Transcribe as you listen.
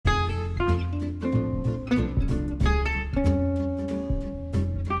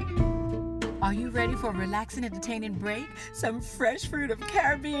a relaxing, entertaining break? Some fresh fruit of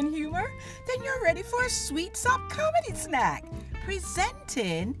Caribbean humor? Then you're ready for a Sweet Sop comedy snack.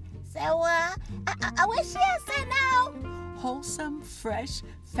 Presenting... So, what she has said now? Wholesome, fresh,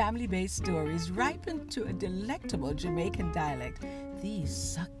 family-based stories ripened to a delectable Jamaican dialect. These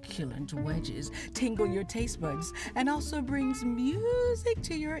succulent wedges tingle your taste buds and also brings music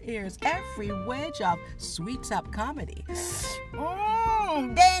to your ears. Every wedge of Sweet Sop comedy.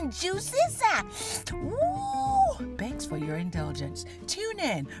 Then juices, Woo! Begs for your indulgence. Tune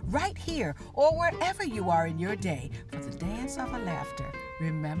in right here or wherever you are in your day for the dance of a laughter.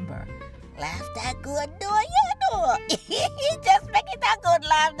 Remember, laugh that good, do you do? Just make it a good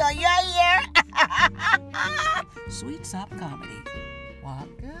laugh, do you hear? Sweet Sop comedy. Walk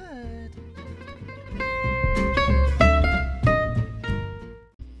good.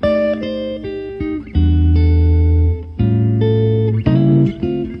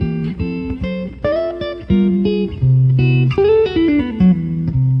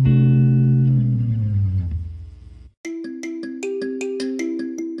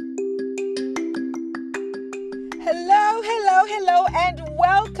 Hello, and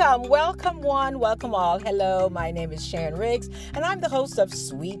welcome. Welcome one, welcome all. Hello, my name is Sharon Riggs, and I'm the host of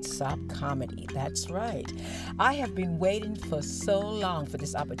Sweet Sop Comedy. That's right. I have been waiting for so long for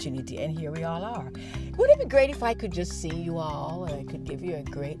this opportunity, and here we all are. Wouldn't it be great if I could just see you all, and I could give you a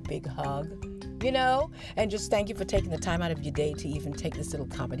great big hug, and just thank you for taking the time out of your day to even take this little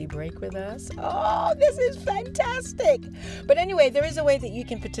comedy break with us. Oh, this is fantastic. But anyway, there is a way that you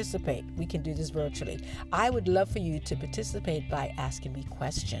can participate. We can do this virtually. I would love for you to participate by asking me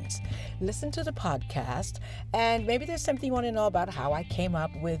questions. Listen to the podcast, and maybe there's something you want to know about how I came up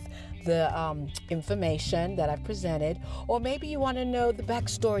with the information that I've presented, or maybe you want to know the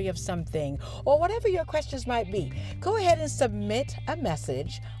backstory of something, or whatever your questions might be. Go ahead and submit a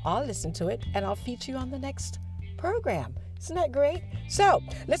message. I'll listen to it, and I'll feature you on the next program. Isn't that great? So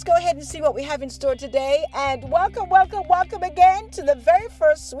let's go ahead and see what we have in store today. And welcome again to the very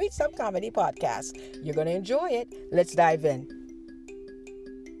first Sweet Sop Comedy podcast. You're going to enjoy it. Let's dive in.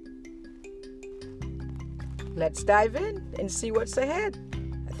 Let's dive in and see what's ahead.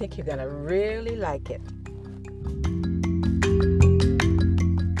 I think you're going to really like it.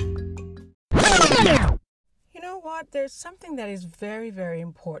 You know what? There's something that is very, very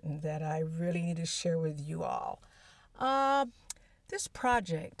important that I really need to share with you all. This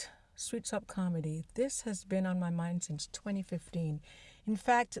project, Sweet Sop Comedy, this has been on my mind since 2015. In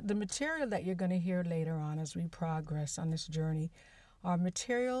fact, the material that you're going to hear later on as we progress on this journey are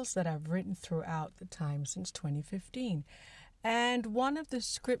materials that I've written throughout the time since 2015. And one of the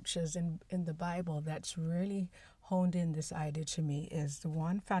scriptures in the Bible that's really honed in this idea to me is the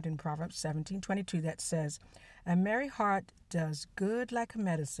one found in Proverbs 17:22 that says, "A merry heart does good like a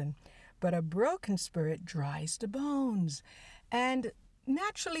medicine, but a broken spirit dries the bones." And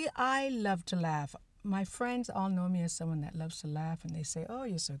naturally, I love to laugh. My friends all know me as someone that loves to laugh, and they say, "Oh,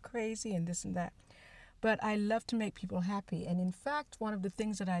 you're so crazy," and this and that. But I love to make people happy. And in fact, one of the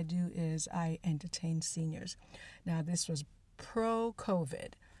things that I do is I entertain seniors. Now, this was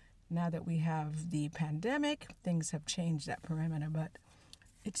pro-COVID. Now that we have the pandemic, things have changed that parameter, but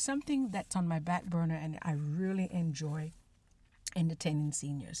it's something that's on my back burner, and I really enjoy entertaining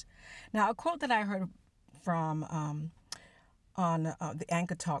seniors. Now, a quote that I heard from on the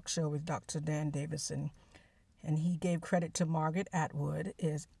Anchor Talk show with Dr. Dan Davison, and he gave credit to Margaret Atwood,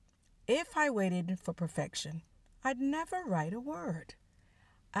 is, "If I waited for perfection, I'd never write a word."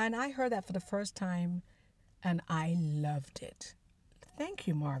 And I heard that for the first time, and I loved it. Thank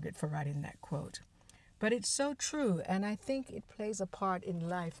you, Margaret, for writing that quote. But it's so true, and I think it plays a part in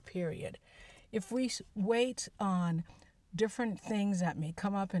life, period. If we wait on different things that may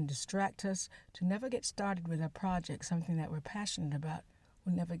come up and distract us to never get started with a project, something that we're passionate about,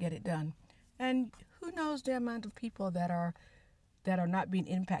 we'll never get it done. And who knows the amount of people that are not being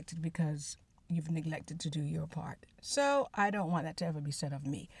impacted because you've neglected to do your part. So I don't want that to ever be said of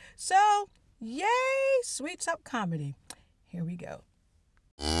me. So, yay, Sweet Sop Comedy. Here we go.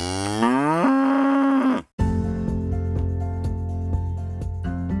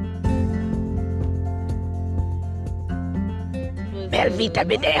 Belvita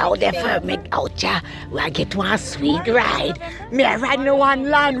be there out there for me out ya. We get one sweet ride. Me a ride in one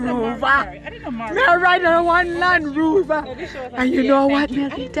Land Rover. And you know what,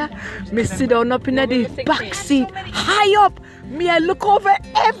 Belvita? Me sit down up in the back seat, high up. Me I look over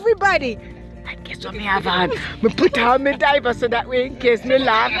everybody. And guess what me have on? Me put on my diaper so that way in case me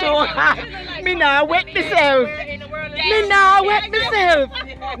laugh too hard. Me nah wet myself.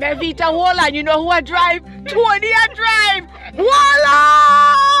 Belvita, hold on. You know who I drive? Tony I drive.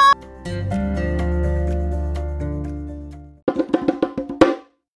 Voila!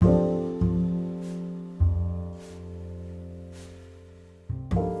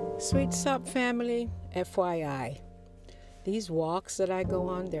 Sweet Sup family, FYI, these walks that I go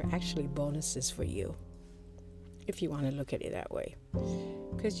on, they're actually bonuses for you, if you want to look at it that way,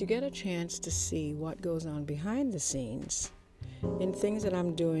 because you get a chance to see what goes on behind the scenes in things that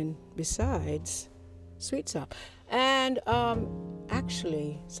I'm doing besides Sweet Sup. And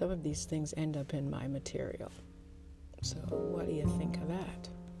actually, some of these things end up in my material. So what do you think of that?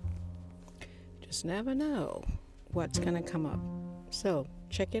 Just never know what's going to come up. So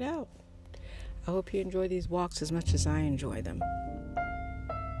check it out. I hope you enjoy these walks as much as I enjoy them.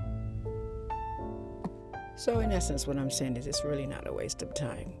 So in essence, what I'm saying is it's really not a waste of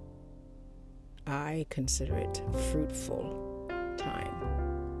time. I consider it fruitful time.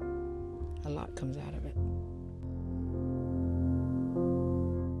 A lot comes out of it.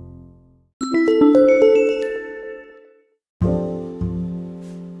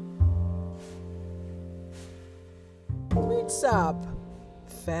 What's up,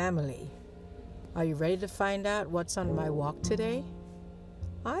 family? Are you ready to find out what's on my walk today?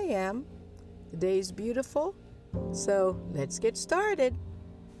 I am. The day's beautiful, so let's get started.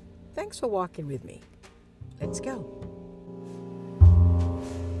 Thanks for walking with me. Let's go.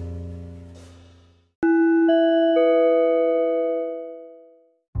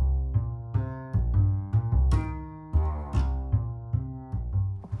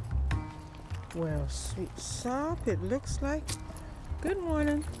 Well, Sweet Sup, it looks like. Good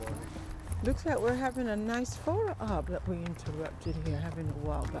morning. Looks like we're having a nice photo op that we interrupted here, having to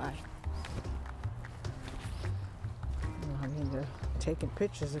walk by. I mean, they're taking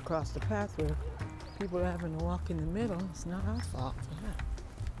pictures across the path where people are having to walk in the middle. It's not our fault for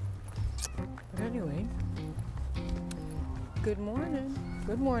that. But anyway, good morning.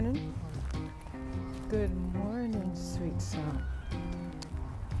 Good morning. Good morning, Sweet Sup.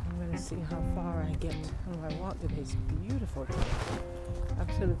 I'm going to see how far I get on my walk today. It's beautiful today.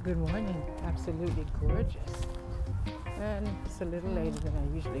 Absolute good morning. Absolutely gorgeous. And it's a little later than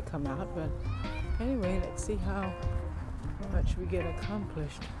I usually come out, but anyway, let's see how much we get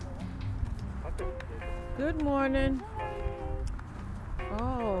accomplished. Good morning.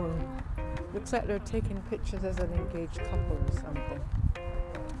 Oh, looks like they're taking pictures as an engaged couple or something.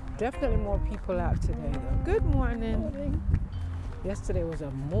 Definitely more people out today though. Good morning. Yesterday was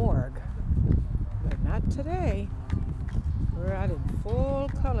a morgue, but not today. We're out in full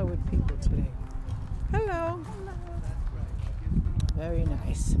color with people today. Hello. Very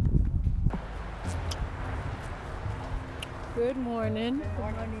nice. Good morning.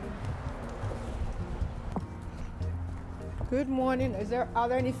 Good morning. Are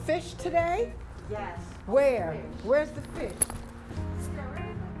there any fish today? Yes. Where? Where's the fish?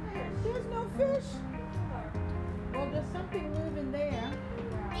 There's no fish. Well, there's something moving there.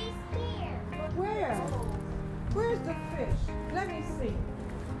 He's here. Where? Where's the fish? Let me see.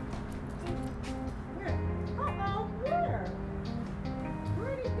 Where? Uh-oh, where?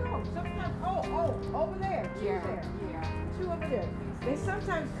 Where'd he go? Sometimes, over there. Two there. Yeah. Two over there. They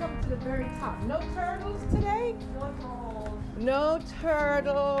sometimes come to the very top. No turtles today? No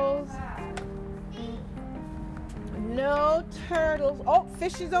turtles. No turtles. Oh,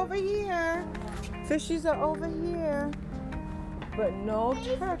 fishies over here. Fishies are over here. But no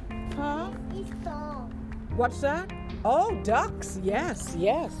turtles. Huh? He's tall. What's that? Oh, ducks. Yes,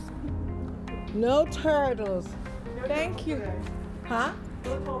 yes. No turtles. Thank you. Huh?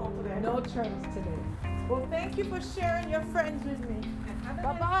 No turtles today. Well, thank you for sharing your friends with me.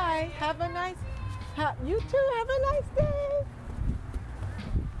 Bye-bye. Have a nice... you too. Have a nice day.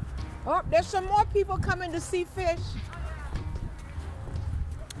 Oh, there's some more people coming to see fish.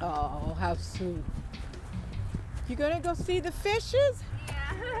 Oh, how sweet. You gonna go see the fishes?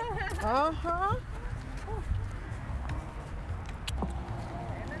 Yeah. Uh-huh.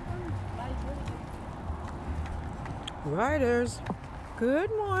 Riders, good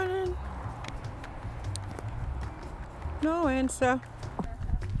morning. No answer.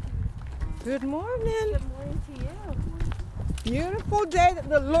 Good morning. Good morning to you. Beautiful day that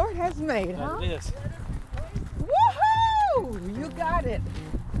the Lord has made, huh? It is. Woohoo! You got it.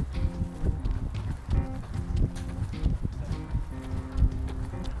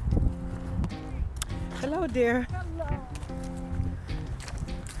 Hello, dear. Hello.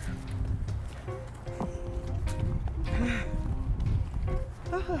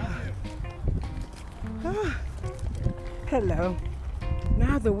 Hello.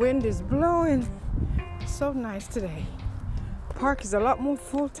 Now the wind is blowing. So nice today. Park is a lot more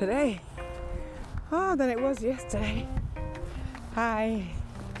full today. Oh, than it was yesterday. Hi.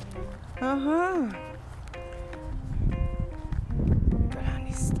 Uh-huh. Go down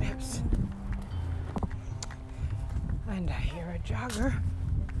these steps. And I hear a jogger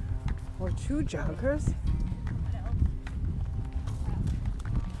or 2 joggers.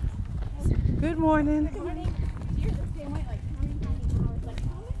 Good morning. Good morning. You're the same way, like counting hours, like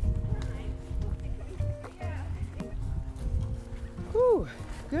how much time? Whew.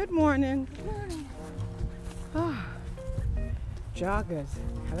 Good morning. Good morning. Ah, joggers.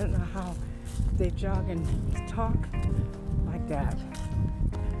 I don't know how they jog and talk like that.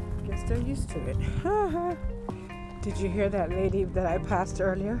 Guess they're used to it. Did you hear that lady that I passed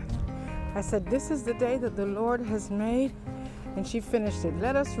earlier? I said, this is the day that the Lord has made. And she finished it.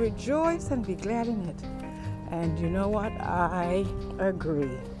 Let us rejoice and be glad in it. And you know what? I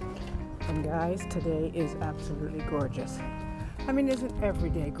agree. And guys, today is absolutely gorgeous. I mean, isn't every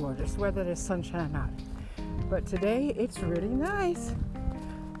day gorgeous, whether there's sunshine or not? But today, it's really nice.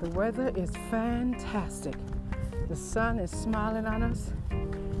 The weather is fantastic. The sun is smiling on us.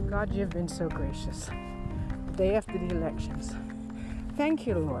 God, you've been so gracious. The day after the elections. Thank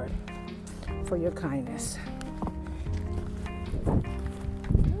you, Lord, for your kindness.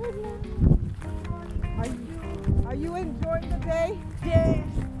 Are you enjoying the day? Yes.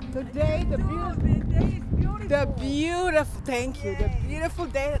 The day, the beautiful, thank you. The beautiful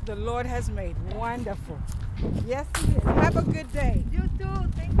day that the Lord has made. Wonderful. Yes, it is. Have a good day. You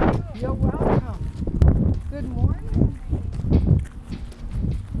too. Thank you. You're welcome. Good morning.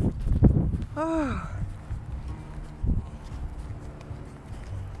 Oh.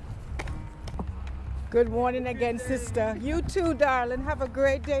 Good morning again, sister. You too, darling. Have a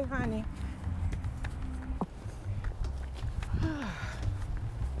great day, honey.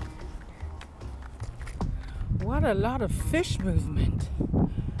 What a lot of fish movement.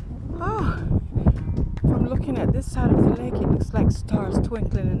 Oh, from looking at this side of the lake, it looks like stars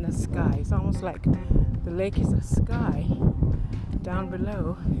twinkling in the sky. It's almost like the lake is a sky down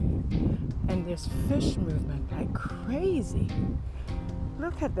below, and there's fish movement like crazy.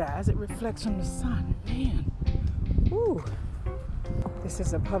 Look at that as it reflects from the sun. Man, ooh. This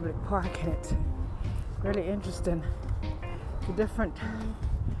is a public park, and it's really interesting. The different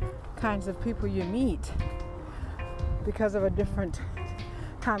kinds of people you meet because of a different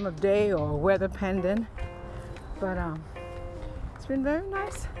time of day or weather pendant. But it's been very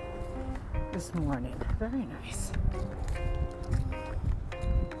nice this morning. Very nice.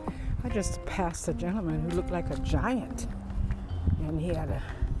 I just passed a gentleman who looked like a giant. And he had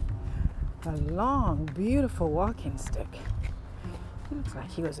a long, beautiful walking stick. He looks like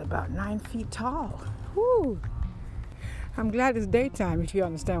he was about 9 feet tall. Woo! I'm glad it's daytime, if you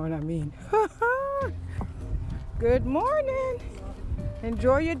understand what I mean. Good morning.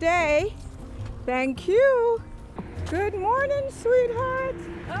 Enjoy your day. Thank you. Good morning, sweetheart.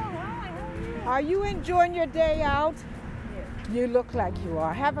 Oh, hi. How are you? Are you enjoying your day out? Yes. You look like you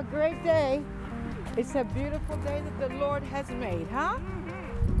are. Have a great day. It's a beautiful day that the Lord has made, huh?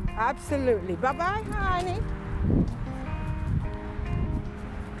 Mm-hmm. Absolutely. Bye-bye, honey.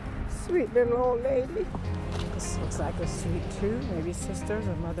 Sweet little old lady. This looks like a sweet two, maybe sisters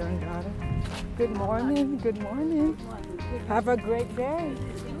or mother and daughter. Good morning. Good morning. Have a great day.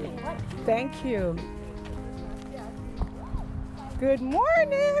 Thank you. Good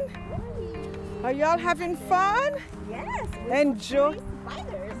morning. Are y'all having fun? Yes. Enjoy.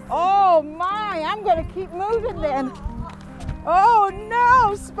 Spiders. Oh my, I'm gonna keep moving then. Oh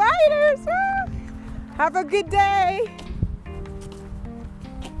no, spiders! Ah. Have a good day.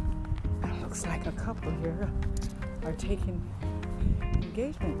 It looks like a couple here are taking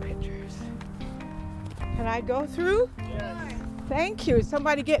engagement pictures. Can I go through? Yes. Thank you.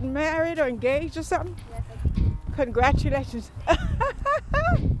 Somebody getting married or engaged or something? Yes, I think. Congratulations.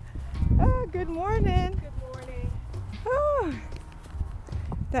 Oh, good morning. Good morning. Oh,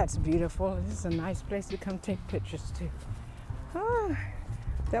 that's beautiful. This is a nice place to come take pictures too. Oh,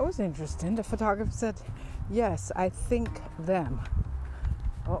 that was interesting. The photographer said, yes, I think them.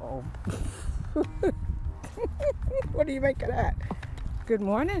 Uh-oh. What do you make of that? Good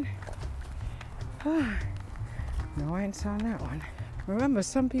morning. Oh, no answer on that one. Remember,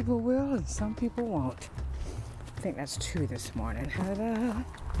 some people will and some people won't. I think that's 2 this morning.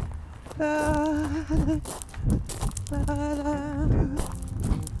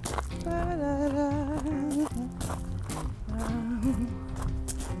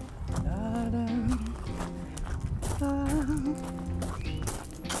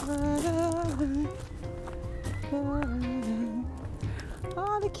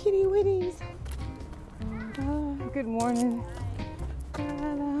 Oh, the kitty witties. Good morning.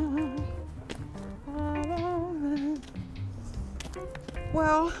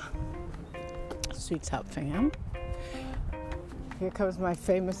 Well, Sweets Hop fam, here comes my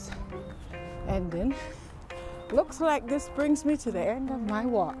famous ending. looks like this brings me to the end of my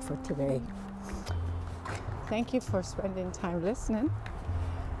walk for today. Thank you for spending time listening.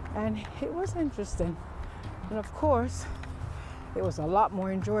 And it was interesting. And of course, it was a lot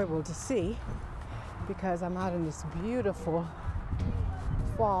more enjoyable to see because I'm out in this beautiful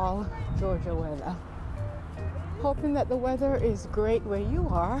fall Georgia weather. Hoping that the weather is great where you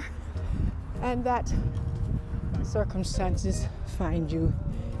are and that circumstances find you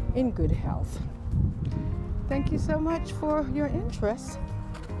in good health. Thank you so much for your interest.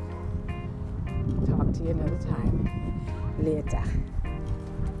 Talk to you another time. Later.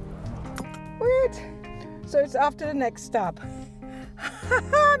 Wait. So it's off to the next stop.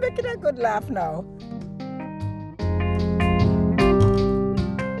 Making a good laugh now.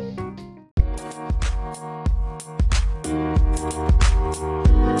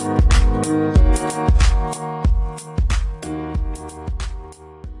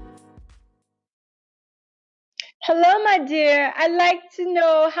 Hello, my dear. I'd like to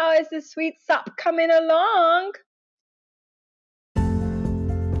know, how is the sweet sop coming along?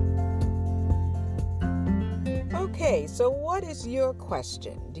 Okay, so what is your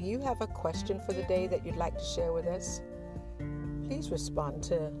question? Do you have a question for the day that you'd like to share with us? Please respond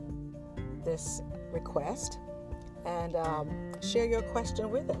to this request and share your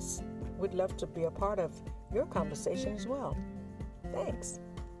question with us. We'd love to be a part of your conversation as well. Thanks.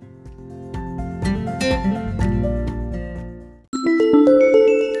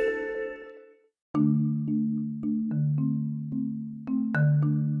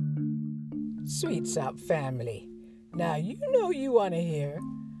 Sweet Sop family. Now you know you want to hear.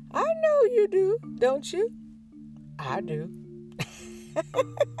 I know you do, don't you? I do.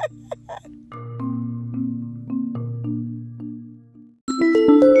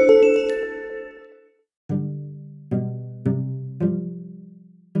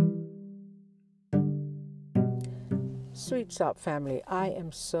 Sweet Sop family, I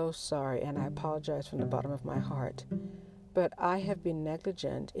am so sorry and I apologize from the bottom of my heart. But I have been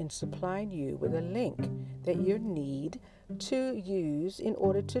negligent in supplying you with a link that you need to use in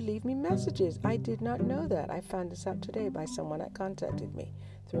order to leave me messages. I did not know that. I found this out today by someone that contacted me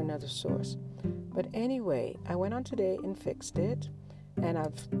through another source. But anyway, I went on today and fixed it, and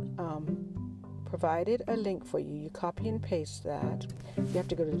I've provided a link for you. You copy and paste that. You have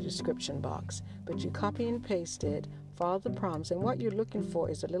to go to the description box, but you copy and paste it, follow the prompts, and what you're looking for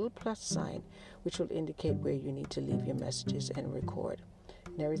is a little plus sign, which will indicate where you need to leave your messages and record.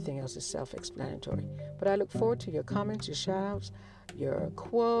 And everything else is self-explanatory. But I look forward to your comments, your shout-outs, your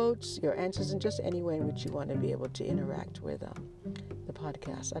quotes, your answers, and just any way in which you want to be able to interact with the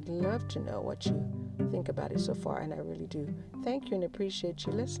podcast. I'd love to know what you think about it so far, and I really do thank you and appreciate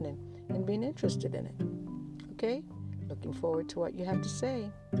you listening and being interested in it. Okay? Looking forward to what you have to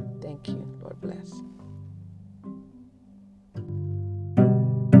say. Thank you. Lord bless.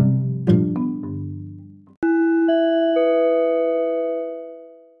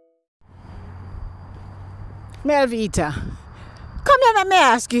 Melvita, come here, let me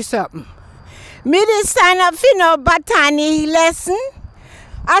ask you something. Me did sign up for no botany lesson.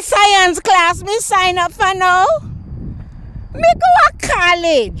 A science class me sign up for no. Me go to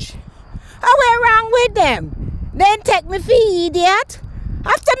college. What wrong with them? They take me for idiot.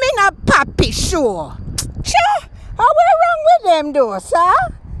 After me not papi sure. Sure, what wrong with them though, sir?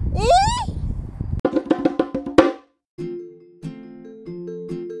 Eh?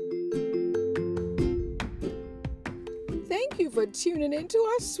 Thank you for tuning into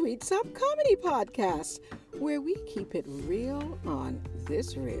our Sweet Sop Comedy Podcast, where we keep it real on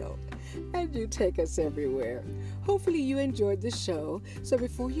this reel, and you take us everywhere. Hopefully you enjoyed the show. So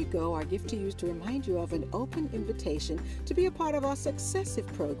before you go, our gift to you is to remind you of an open invitation to be a part of our successive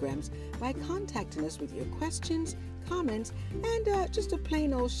programs by contacting us with your questions, comments, and just a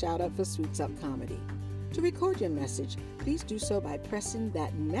plain old shout out for Sweet Sop Comedy. To record your message, please do so by pressing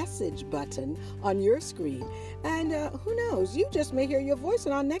that message button on your screen. And who knows, you just may hear your voice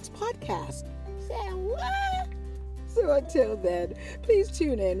in our next podcast. Say what? So until then, please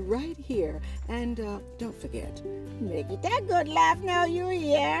tune in right here. And don't forget, make it that good laugh now you're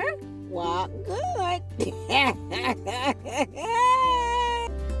here. Walk good.